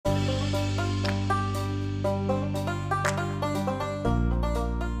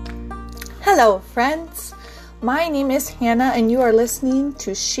Hello, friends. My name is Hannah, and you are listening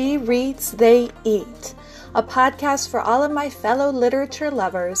to She Reads, They Eat, a podcast for all of my fellow literature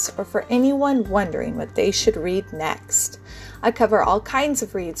lovers or for anyone wondering what they should read next. I cover all kinds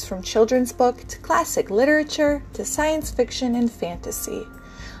of reads from children's book to classic literature to science fiction and fantasy.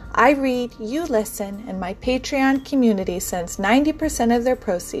 I read, you listen, and my Patreon community sends 90% of their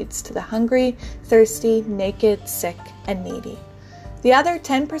proceeds to the hungry, thirsty, naked, sick, and needy. The other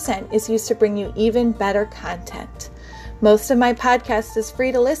 10% is used to bring you even better content. Most of my podcast is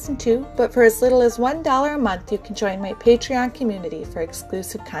free to listen to, but for as little as $1 a month, you can join my Patreon community for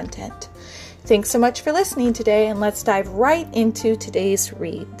exclusive content. Thanks so much for listening today, and let's dive right into today's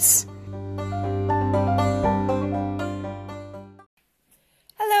reads.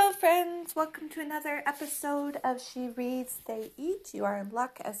 Hello, friends. Welcome to another episode of She Reads, They Eat. You are in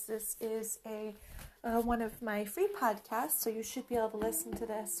luck, as this is one of my free podcasts, so you should be able to listen to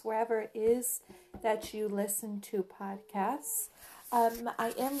this wherever it is that you listen to podcasts.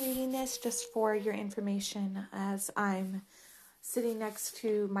 I am reading this just for your information as I'm sitting next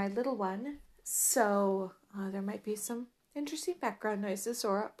to my little one, so there might be some interesting background noises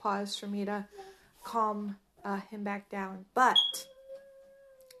or a pause for me to calm him back down, but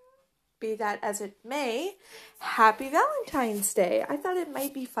be that as it may, happy Valentine's Day. I thought it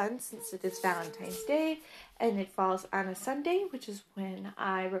might be fun since it is Valentine's Day and it falls on a Sunday, which is when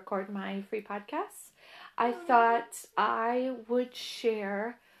I record my free podcasts. I thought I would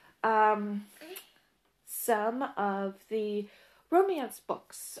share some of the romance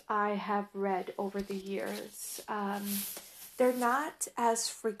books I have read over the years. They're not as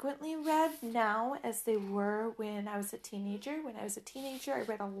frequently read now as they were when I was a teenager. When I was a teenager, I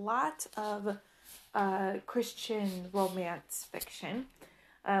read a lot of Christian romance fiction.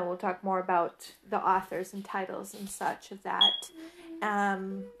 We'll talk more about the authors and titles and such of that.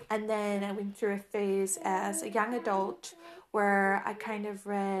 And then I went through a phase as a young adult where I kind of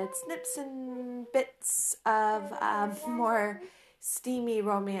read snips and bits of more steamy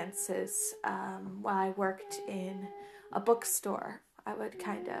romances while I worked in a bookstore. I would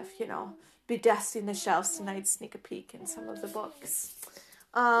kind of, be dusting the shelves and I'd sneak a peek in some of the books.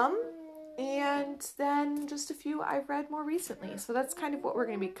 And then just a few I've read more recently. So that's kind of what we're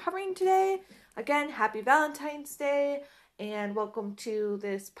going to be covering today. Again, happy Valentine's Day and welcome to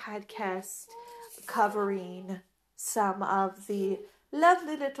this podcast covering some of the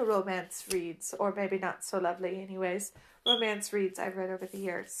lovely little romance reads, or maybe not so lovely anyways, romance reads I've read over the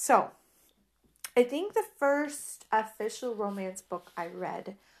years. So I think the first official romance book I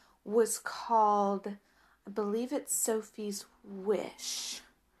read was called, I believe it's Sophie's Wish,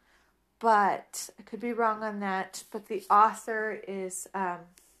 but I could be wrong on that, but the author is, oh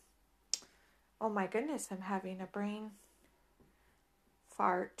my goodness, I'm having a brain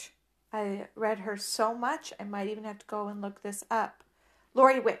fart. I read her so much, I might even have to go and look this up.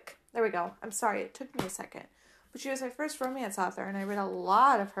 Lori Wick, there we go. I'm sorry, it took me a second. But she was my first romance author, and I read a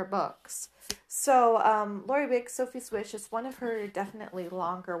lot of her books. So, Lori Wick, Sophie's Wish, is one of her definitely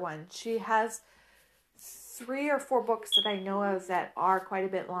longer ones. She has 3 or 4 books that I know of that are quite a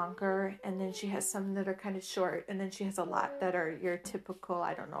bit longer, and then she has some that are kind of short, and then she has a lot that are your typical,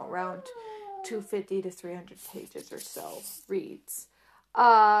 around 250 to 300 pages or so reads.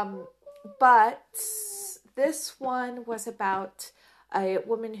 But this one was about a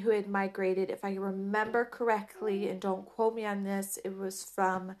woman who had migrated, if I remember correctly, and don't quote me on this, it was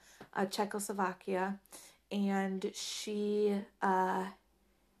from Czechoslovakia, and she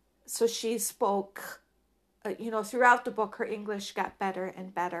spoke, throughout the book, her English got better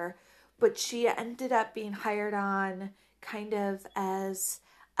and better, but she ended up being hired on kind of as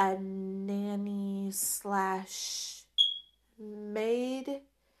a nanny / maid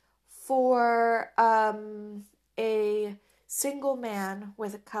for a single man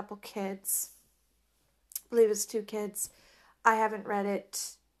with a couple kids. I believe it's 2 kids. I haven't read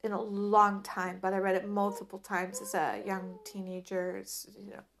it in a long time, but I read it multiple times as a young teenager,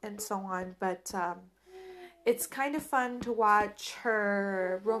 and so on. But it's kind of fun to watch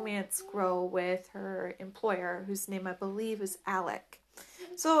her romance grow with her employer, whose name I believe is Alec.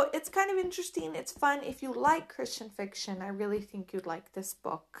 So it's kind of interesting. It's fun. If you like Christian fiction, I really think you'd like this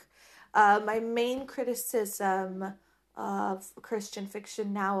book. My main criticism of Christian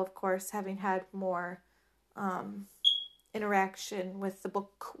fiction now, of course, having had more interaction with the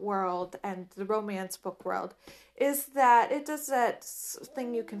book world and the romance book world, is that it does that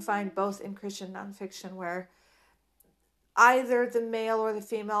thing you can find both in Christian nonfiction where either the male or the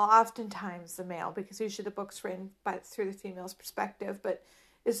female, oftentimes the male, because usually the book's written through the female's perspective, but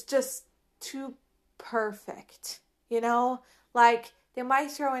it's just too perfect, like They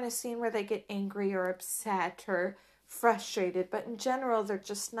might throw in a scene where they get angry or upset or frustrated, but in general, they're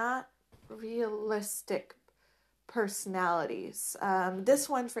just not realistic personalities. This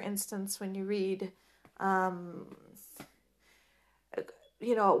one, for instance, when you read, at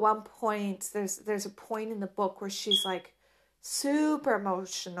one point, there's a point in the book where she's like super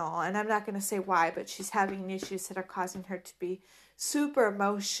emotional, and I'm not going to say why, but she's having issues that are causing her to be super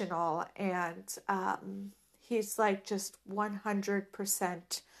emotional, and he's like just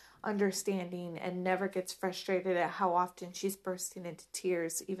 100% understanding and never gets frustrated at how often she's bursting into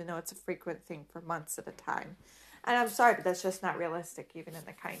tears, even though it's a frequent thing for months at a time. And I'm sorry, but that's just not realistic, even in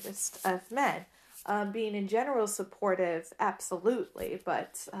the kindest of men. Being in general supportive, absolutely,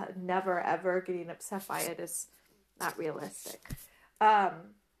 but never ever getting upset by it is not realistic. Or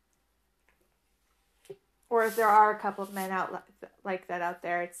if there are a couple of men out like that out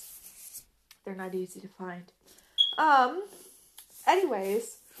there, they're not easy to find.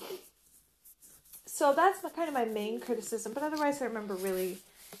 Anyways, so that's kind of my main criticism, but otherwise I remember really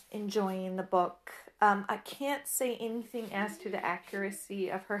enjoying the book. I can't say anything as to the accuracy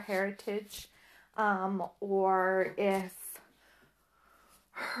of her heritage, or if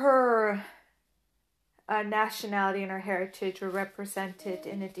her nationality and her heritage were represented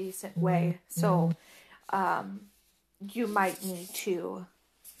in a decent way. So you might need to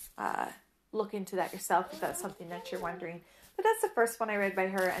look into that yourself if that's something that you're wondering. But that's the first one I read by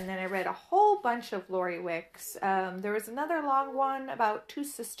her, and then I read a whole bunch of Lori Wicks. There was another long one about two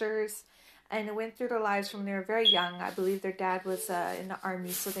sisters, and it went through their lives from when they were very young. I believe their dad was in the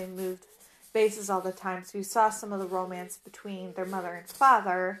army, so they moved bases all the time. So you saw some of the romance between their mother and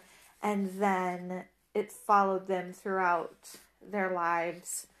father, and then it followed them throughout their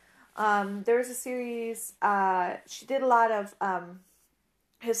lives. There was a series, she did a lot of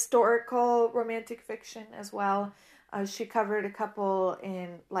historical romantic fiction as well. She covered a couple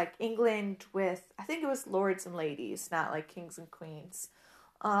in like England with, I think it was lords and ladies, not like kings and queens.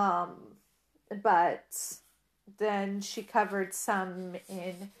 But then she covered some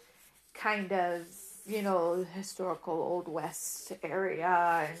in kind of, historical Old West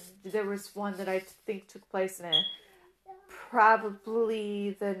area. And there was one that I think took place in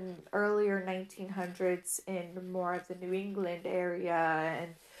probably the earlier 1900s in more of the New England area.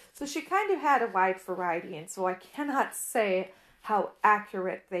 And so she kind of had a wide variety, and so I cannot say how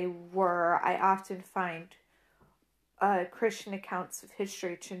accurate they were. I often find Christian accounts of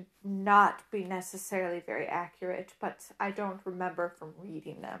history to not be necessarily very accurate, but I don't remember from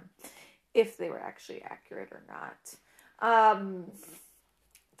reading them if they were actually accurate or not.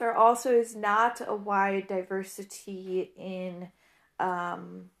 There also is not a wide diversity in,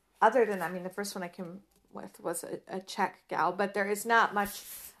 other than, the first one I came with was a Czech gal, but there is not much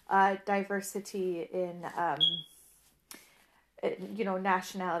diversity in,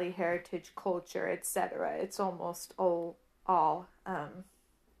 nationality, heritage, culture, etc. It's almost all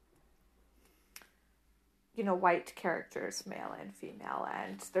white characters, male and female,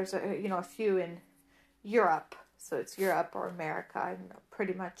 and there's a few in Europe, so it's Europe or America, and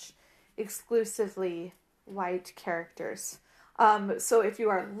pretty much exclusively white characters. So if you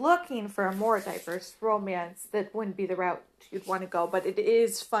are looking for a more diverse romance, that wouldn't be the route you'd want to go, but it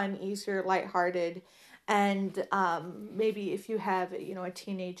is fun, easier, lighthearted, and maybe if you have, a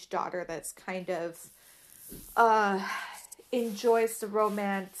teenage daughter that's kind of enjoys the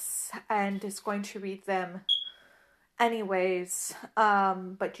romance and is going to read them anyways,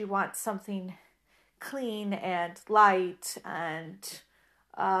 but you want something clean and light and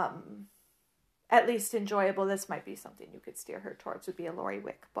at least enjoyable, this might be something you could steer her towards, would be a Lori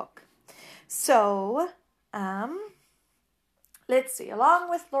Wick book. So, let's see. Along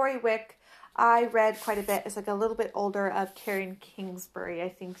with Lori Wick, I read quite a bit as a little bit older of Karen Kingsbury. I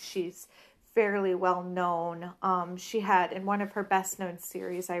think she's fairly well known. She had, in one of her best known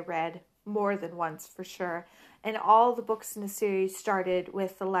series I read more than once for sure, and all the books in the series started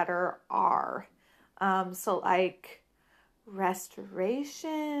with the letter R. So like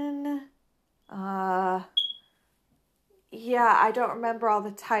Restoration, I don't remember all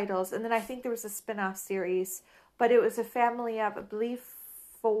the titles. And then I think there was a spin-off series, but it was a family of, I believe,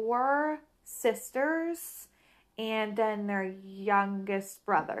 4 sisters and then their youngest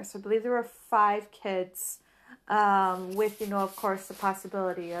brother. So I believe there were 5 kids, with, of course, the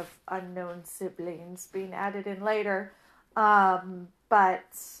possibility of unknown siblings being added in later. But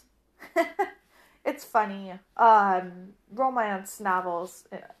it's funny. Romance novels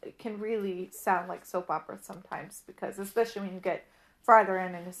can really sound like soap operas sometimes, because especially when you get farther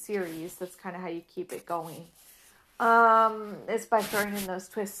in a series, that's kind of how you keep it going. It's by throwing in those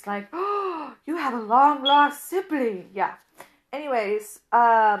twists like, oh, you have a long lost sibling. Yeah. anyways,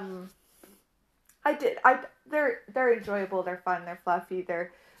 they're enjoyable, they're fun, they're fluffy,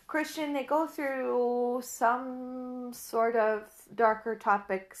 they're Christian. They go through some sort of darker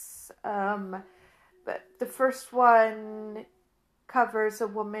topics. But the first one covers a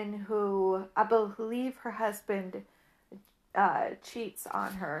woman who, I believe her husband cheats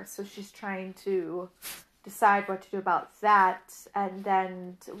on her, so she's trying to decide what to do about that. And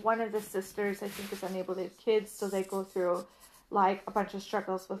then one of the sisters, I think, is unable to have kids, so they go through like a bunch of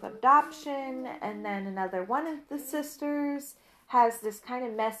struggles with adoption. And then another one of the sisters has this kind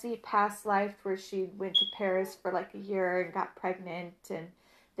of messy past life where she went to Paris for like a year and got pregnant, and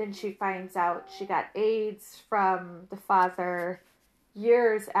then she finds out she got AIDS from the father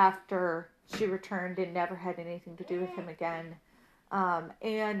years after she returned and never had anything to do with him again.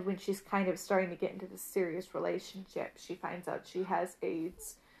 And when she's kind of starting to get into this serious relationship, she finds out she has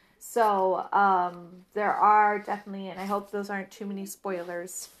AIDS. So there are definitely, and I hope those aren't too many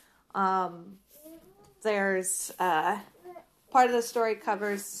spoilers, there's part of the story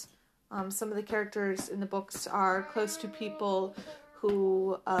covers some of the characters in the books are close to people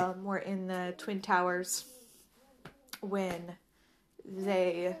who were in the Twin Towers when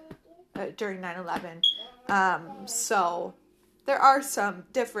they, during 9/11. So there are some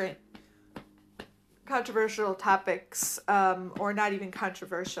different controversial topics, or not even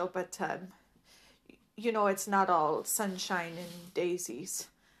controversial, but, it's not all sunshine and daisies.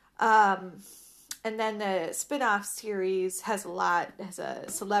 And then the spin-off series has a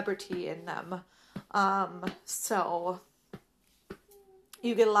celebrity in them. So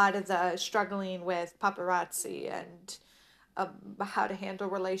you get a lot of the struggling with paparazzi and how to handle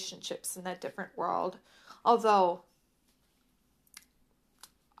relationships in that different world. Although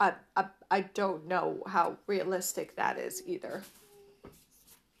I don't know how realistic that is either.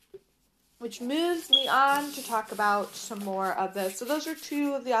 Which moves me on to talk about some more of this. So those are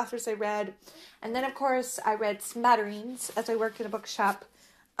two of the authors I read. And then, of course, I read smatterings as I worked in a bookshop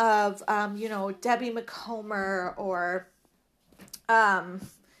of, Debbie McComber or, I'm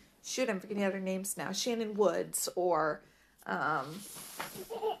forgetting other names now, Shannon Woods or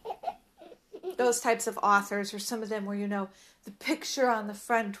those types of authors, or some of them where, the picture on the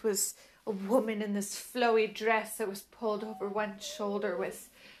front was a woman in this flowy dress that was pulled over one shoulder with,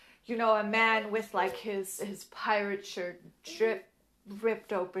 a man with like his pirate shirt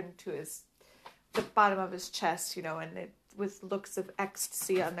ripped open to the bottom of his chest, and it with looks of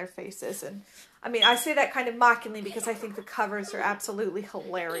ecstasy on their faces. And I mean, I say that kind of mockingly because I think the covers are absolutely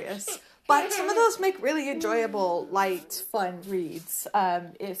hilarious. But some of those make really enjoyable, light, fun reads,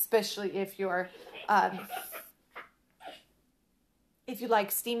 especially if you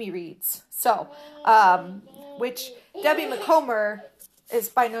like steamy reads. So, which Debbie McComber is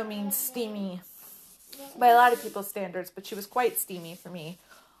by no means steamy by a lot of people's standards, but she was quite steamy for me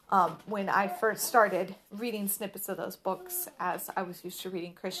when I first started reading snippets of those books, as I was used to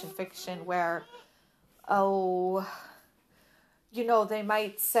reading Christian fiction where, they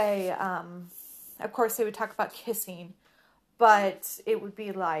might say, of course they would talk about kissing, but it would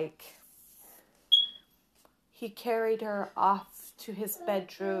be like, he carried her off to his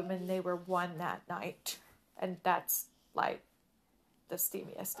bedroom and they were one that night. And that's like the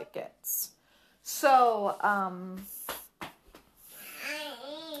steamiest it gets. So,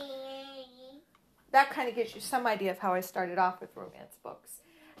 that kind of gives you some idea of how I started off with romance books.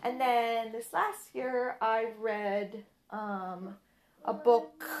 And then this last year I read a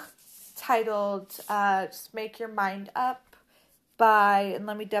book titled Just Make Your Mind Up by, and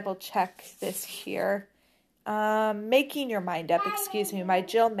let me double check this here, Making Your Mind Up, by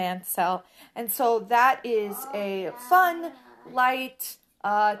Jill Mansell. And so that is a fun, light,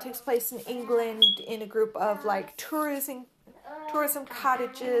 takes place in England in a group of like tourism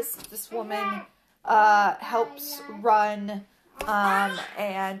cottages. This woman helps run,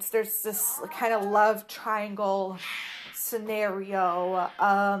 and there's this kind of love triangle scenario.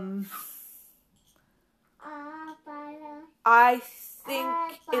 I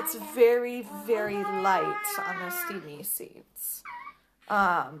think it's very, very light on the steamy seeds.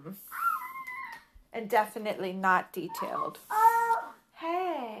 And definitely not detailed.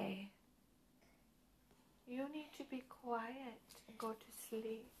 Hey, you need to be quiet and go to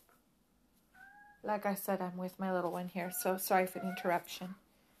sleep. Like I said, I'm with my little one here, so sorry for the interruption.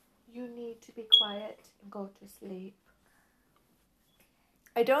 You need to be quiet and go to sleep.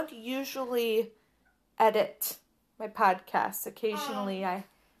 I don't usually edit my podcasts. Occasionally I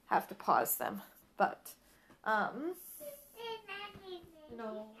have to pause them, but, no.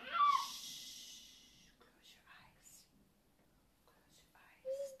 Shh. Close your eyes. Close your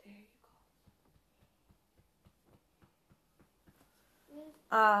eyes. There you go.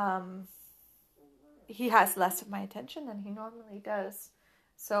 he has less of my attention than he normally does.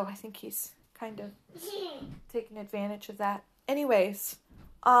 So I think he's kind of taking advantage of that. Anyways,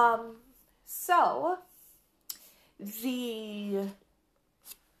 so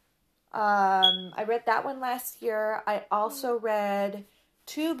I read that one last year. I also read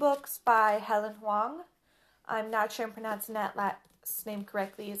 2 books by Helen Hoang. I'm not sure I'm pronouncing that last name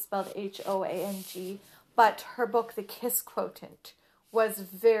correctly. It's spelled Hoang, but her book, The Kiss Quotient, was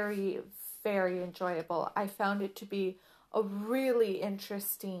very, very enjoyable. I found it to be a really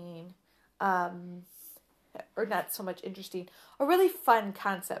interesting, or not so much interesting, a really fun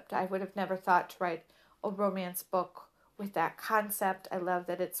concept. I would have never thought to write a romance book with that concept. I love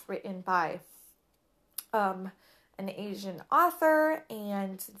that it's written by an Asian author,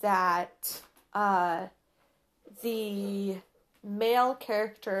 and that the male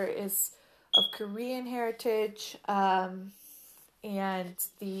character is of Korean heritage, and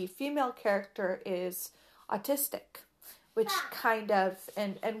the female character is autistic, which kind of,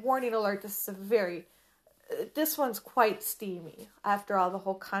 and warning alert, this one's quite steamy. After all, the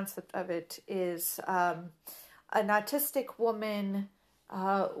whole concept of it is an autistic woman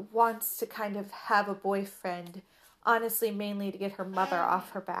wants to kind of have a boyfriend, honestly, mainly to get her mother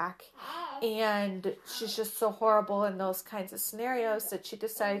off her back. And she's just so horrible in those kinds of scenarios that she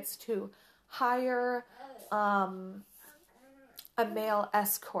decides to hire a male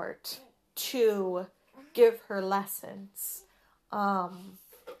escort to give her lessons.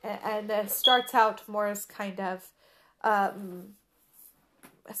 And it starts out more as kind of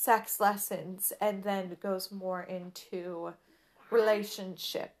sex lessons, and then goes more into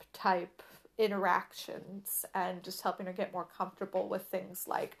relationship type interactions and just helping her get more comfortable with things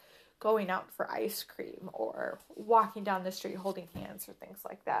like going out for ice cream or walking down the street holding hands or things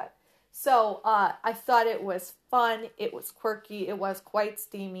like that. So I thought it was fun. It was quirky. It was quite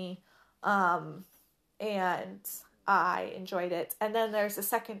steamy. And I enjoyed it. And then there's a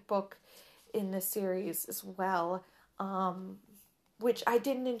second book in the series as well, which I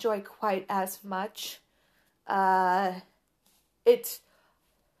didn't enjoy quite as much. The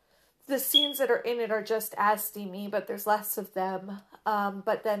scenes that are in it are just as steamy, but there's less of them.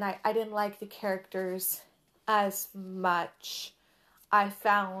 But then I didn't like the characters as much. I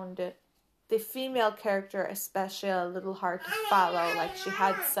found the female character especially a little hard to follow. Like, she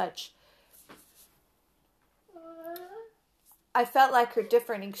had such... I felt like her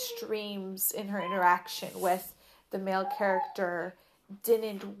different extremes in her interaction with the male character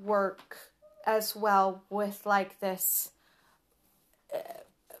didn't work as well with, like, this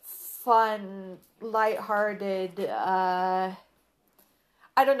fun, lighthearted, I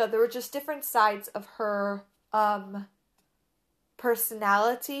don't know, there were just different sides of her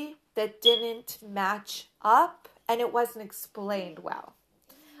personality that didn't match up, and it wasn't explained well.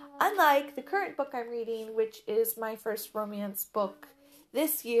 Unlike the current book I'm reading, which is my first romance book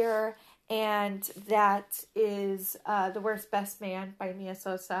this year, and that is The Worst Best Man by Mia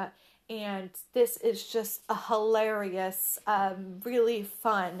Sosa. And this is just a hilarious, really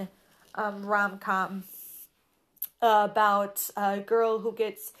fun rom-com about a girl who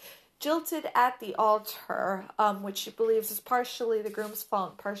gets jilted at the altar, which she believes is partially the groom's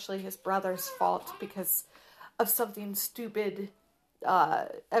fault, partially his brother's fault because of something stupid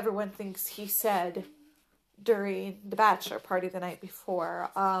everyone thinks he said during the bachelor party the night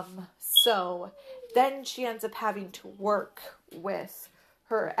before. So then she ends up having to work with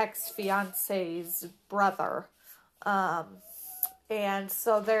her ex-fiance's brother. And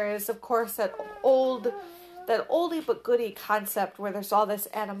so there is, of course, that oldie but goodie concept where there's all this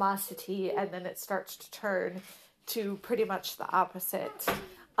animosity, and then it starts to turn to pretty much the opposite.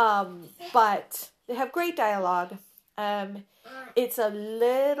 But they have great dialogue. It's a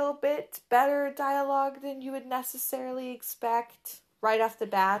little bit better dialogue than you would necessarily expect right off the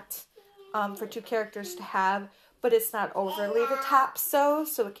bat for two characters to have, but it's not overly the top so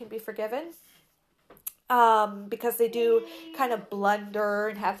it can be forgiven. Because they do kind of blunder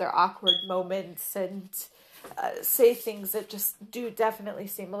and have their awkward moments and say things that just do definitely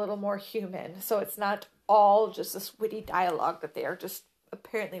seem a little more human. So it's not all just this witty dialogue that they are just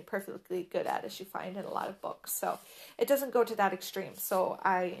apparently perfectly good at, as you find in a lot of books. So it doesn't go to that extreme. So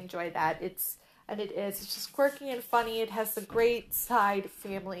I enjoy that. It's just quirky and funny. It has the great side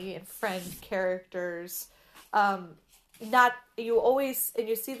family and friend characters. You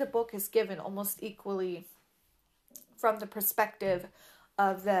see the book is given almost equally from the perspective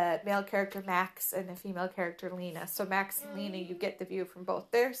of the male character Max and the female character Lena. So Max and Lena, you get the view from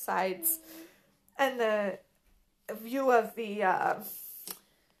both their sides and the view of the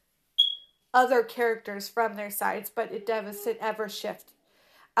other characters from their sides, but it doesn't ever shift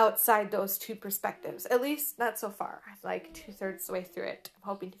outside those two perspectives. At least not so far. I'm like 2/3 the way through it. I'm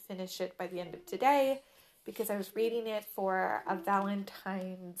hoping to finish it by the end of today because I was reading it for a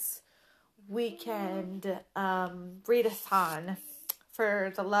Valentine's weekend readathon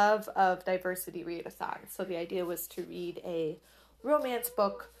for the Love of Diversity readathon. So the idea was to read a romance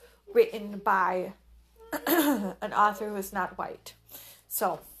book written by an author who is not white.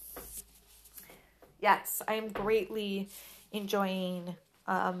 So yes, I am greatly enjoying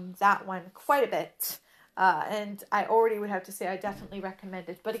that one quite a bit. And I already would have to say I definitely recommend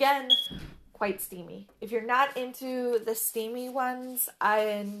it. But again, quite steamy. If you're not into the steamy ones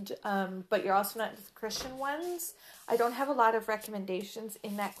but you're also not into the Christian ones, I don't have a lot of recommendations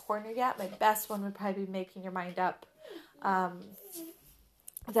in that corner yet. My best one would probably be Making Your Mind Up,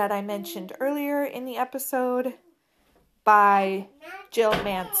 that I mentioned earlier in the episode by Jill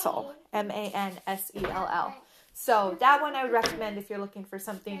Mansell, Mansell. So that one I would recommend if you're looking for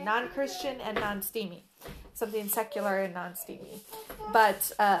something non-Christian and non-steamy. Something secular and non-steamy.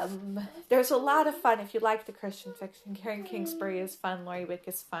 But there's a lot of fun if you like the Christian fiction. Karen Kingsbury is fun. Lori Wick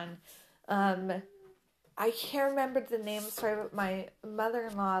is fun. I can't remember the name, sorry, but my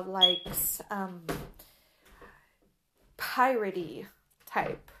mother-in-law likes piratey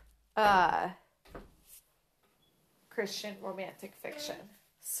type Christian romantic fiction.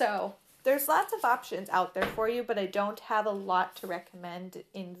 So there's lots of options out there for you, but I don't have a lot to recommend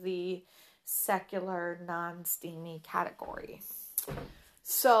in the secular, non-steamy category.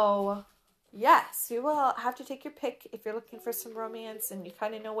 So, yes, you will have to take your pick if you're looking for some romance and you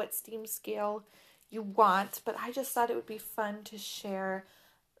kind of know what steam scale you want. But I just thought it would be fun to share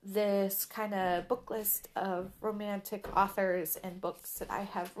this kind of book list of romantic authors and books that I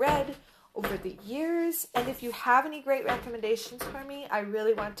have read over the years. And if you have any great recommendations for me, I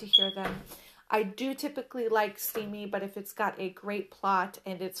really want to hear them. I do typically like steamy, but if it's got a great plot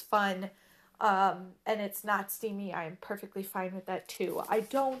and it's fun, and it's not steamy, I'm perfectly fine with that too. I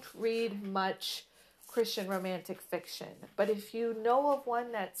don't read much Christian romantic fiction, but if you know of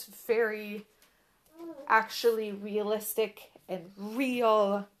one that's very actually realistic and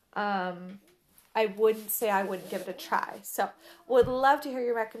real, I wouldn't say I wouldn't give it a try. So would love to hear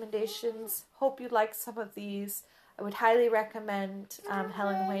your recommendations. Hope you like some of these. I would highly recommend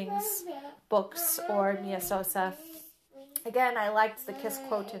Helen Wang's books or Mia Sosa. Again, I liked The Kiss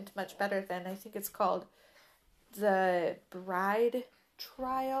Quotient much better than, I think it's called The Bride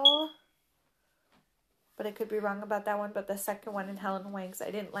Trial. But I could be wrong about that one. But the second one in Helen Wang's I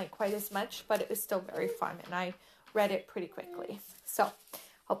didn't like quite as much, but it was still very fun. And I read it pretty quickly. So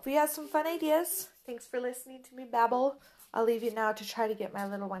hopefully you have some fun ideas. Thanks for listening to me babble. I'll leave you now to try to get my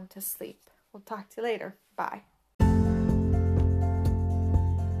little one to sleep. We'll talk to you later. Bye.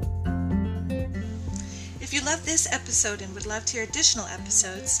 If you love this episode and would love to hear additional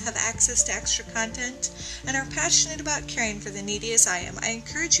episodes, have access to extra content, and are passionate about caring for the needy as I am, I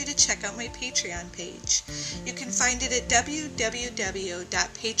encourage you to check out my Patreon page. You can find it at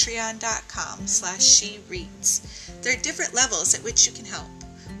www.patreon.com/shereads. There are different levels at which you can help.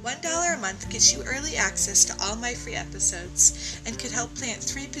 $1 a month gets you early access to all my free episodes and could help plant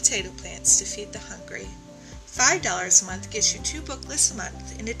 3 potato plants to feed the hungry. $5 a month gets you 2 book lists a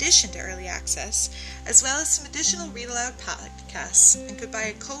month in addition to early access, as well as some additional read aloud podcasts, and could buy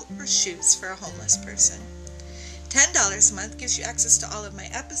a coat or shoes for a homeless person. $10 a month gives you access to all of my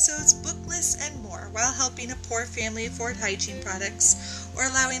episodes, book lists, and more, while helping a poor family afford hygiene products or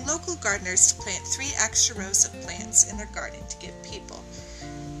allowing local gardeners to plant 3 extra rows of plants in their garden to give people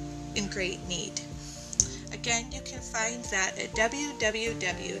in great need. Again, you can find that at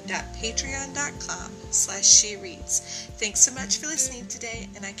www.patreon.com/shereads. Thanks so much for listening today,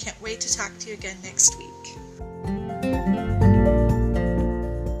 and I can't wait to talk to you again next week.